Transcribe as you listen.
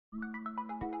In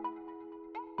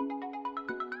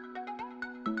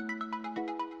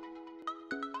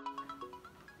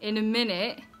a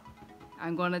minute,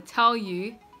 I'm gonna tell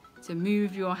you to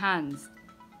move your hands,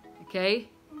 okay?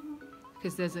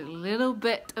 Because there's a little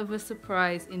bit of a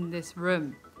surprise in this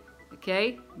room,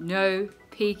 okay? No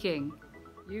peeking.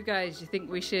 You guys, you think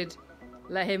we should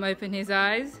let him open his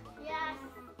eyes? Yes.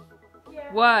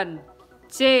 Yeah. 1,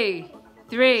 2,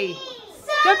 3.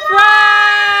 Surprise!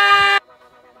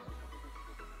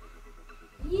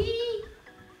 Yee.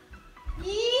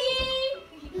 Yee.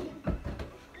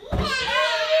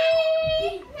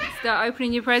 Start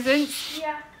opening your presents?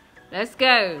 Yeah. Let's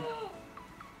go.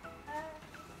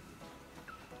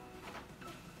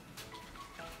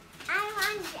 I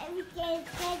want every day's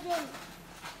present.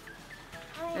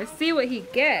 Let's see what he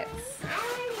gets. I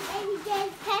want every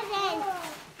day's present.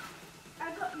 I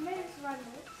got mints runners.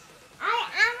 I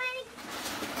want.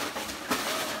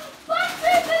 What's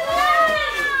this balloon?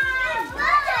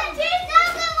 There's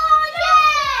another one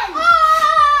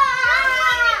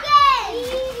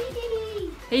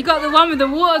again. He got the one with the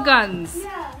water guns.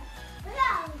 Yeah.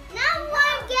 Now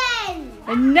one again.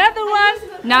 Another one.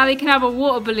 Now they can have a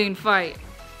water balloon fight.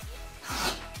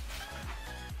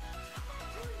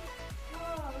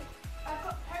 Whoa. I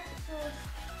got pencils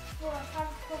for a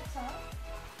transporter.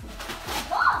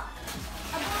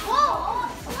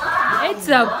 It's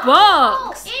a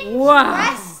box. Wow.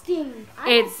 Interesting.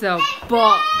 It's a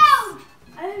box.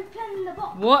 Open the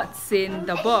box. What's in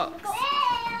the box?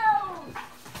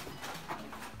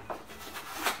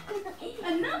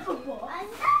 Another box.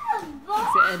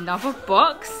 Is it another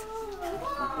box?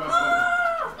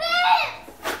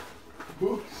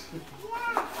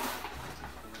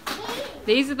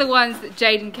 These are the ones that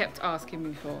Jayden kept asking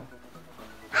me for.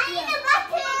 I need a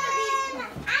button.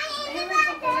 I need a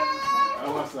button.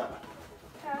 Oh, what's that?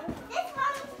 This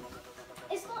one.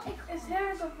 It's not. It's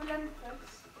hairs of Olympus.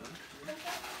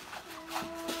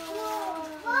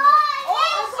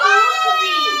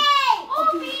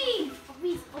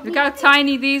 Look how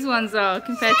tiny these ones are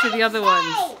compared to the other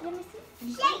ones. Let me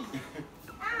see. Shake.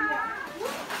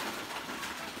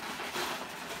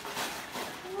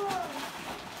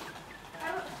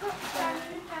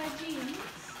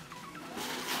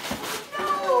 No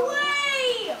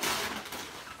way!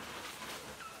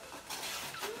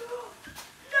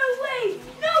 No way!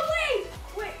 No way!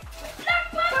 Wait, Black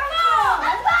Panther!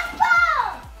 Black Panther!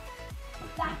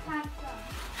 Black Panther.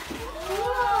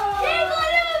 They got a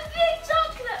little big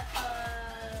chocolate.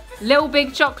 Little big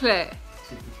chocolate.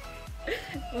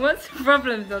 What's the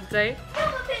problem, Dante?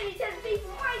 Never pay me 10 feet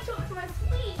for my chocolate, my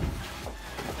sweet.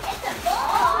 It's a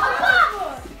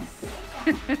box.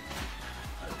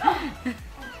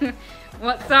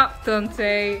 What's up,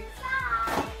 Dante?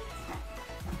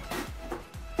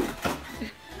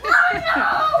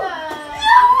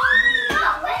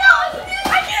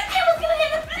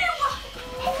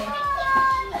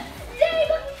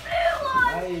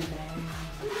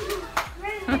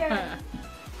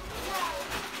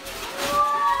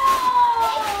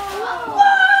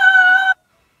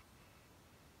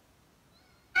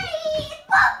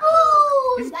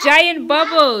 It's giant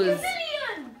bubbles. Do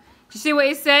you see what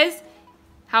it says?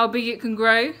 How big it can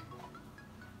grow?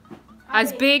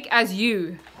 As big as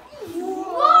you.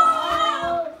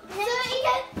 Whoa! So it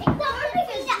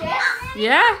can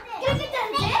Yeah? bigger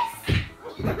than this?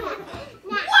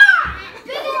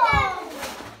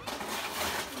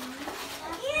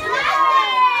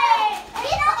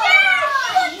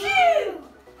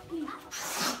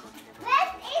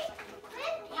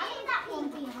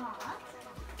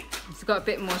 It's got a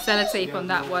bit more sellotape on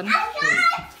that one.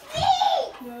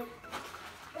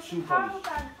 Shoe polish.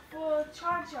 For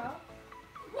charger.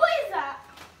 What is that?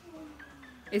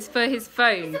 It's for his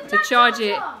phone to charge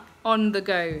it on the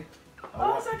go.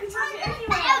 Oh, so I can charge it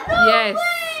anywhere. Yes.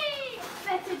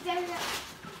 Better than that.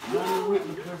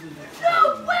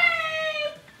 No way!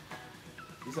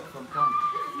 Is that from Pam?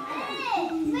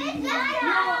 Where's that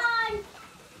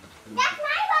one? That's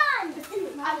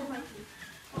my one.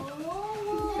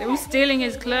 They were stealing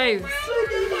his clothes.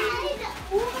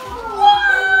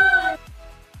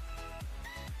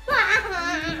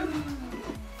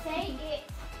 Say it.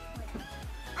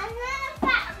 Another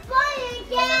fat boy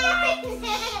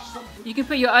again. You can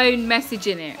put your own message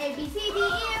in it. A B C D E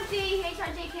F G H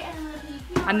I J K L M N O P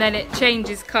Q R. And then it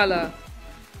changes colour.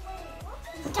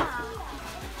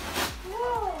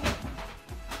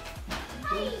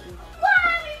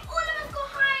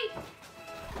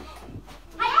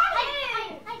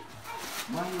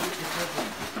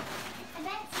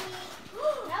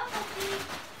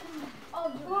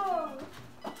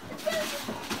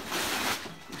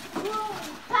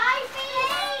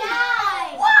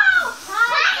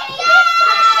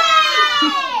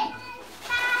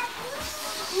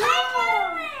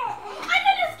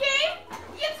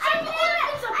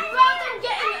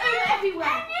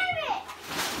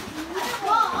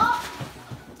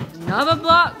 Another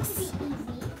box.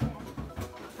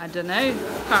 I don't know.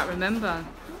 Can't remember.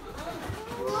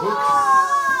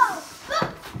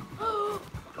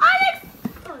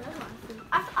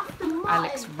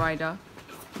 Alex Ryder.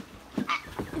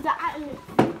 Is that Alex?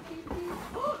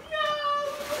 Oh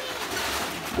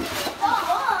no!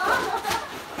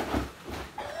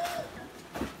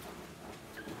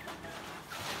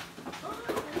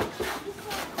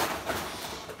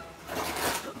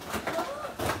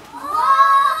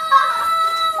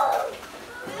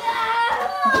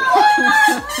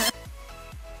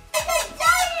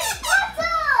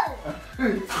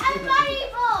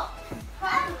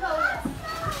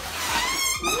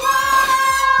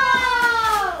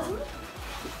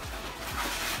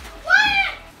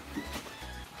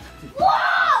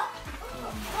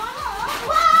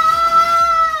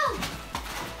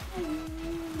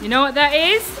 You know what that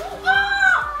is?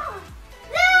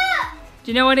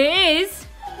 Do you know what it is?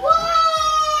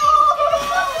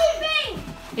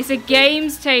 It's a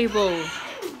games table.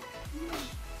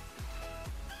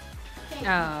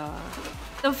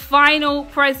 The final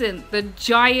present, the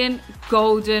giant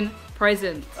golden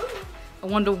present. I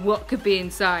wonder what could be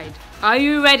inside. Are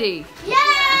you ready?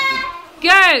 Yeah!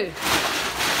 Go!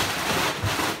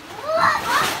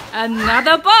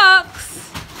 Another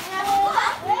box.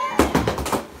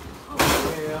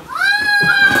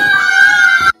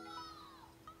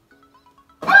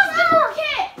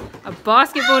 A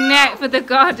basketball net for the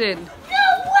garden.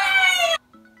 No way!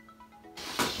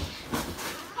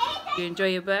 You enjoy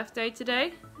your birthday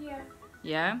today? Yeah,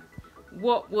 Yeah?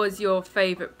 What was your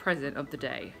favourite present of the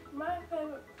day? my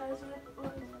favourite present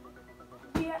was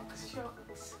the X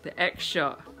shots. The X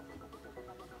shot.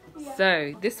 Yeah.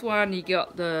 So this one you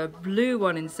got the blue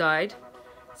one inside.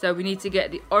 So we need to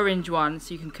get the orange one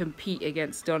so you can compete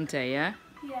against Dante, yeah?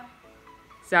 Yeah.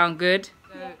 Sound good?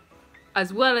 Yeah.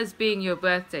 As well as being your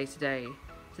birthday today,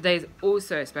 today is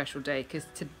also a special day because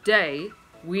today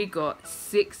we got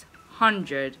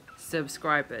 600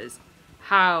 subscribers.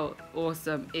 How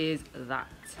awesome is that?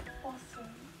 Awesome.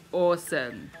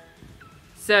 Awesome.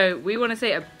 So we want to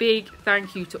say a big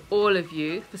thank you to all of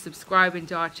you for subscribing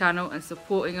to our channel and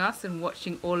supporting us and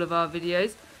watching all of our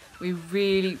videos. We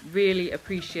really, really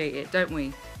appreciate it, don't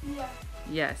we? Yeah.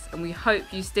 Yes, and we hope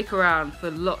you stick around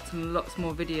for lots and lots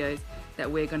more videos that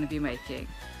we're going to be making.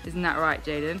 Isn't that right,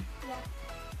 Jayden? Yeah.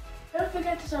 Don't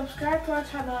forget to subscribe to our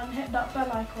channel and hit that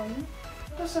bell icon.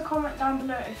 Put us a comment down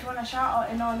below if you want a shout out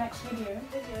in our next videos.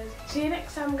 See you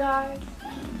next time, guys.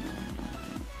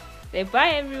 Say bye,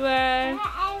 everyone.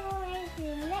 Bye.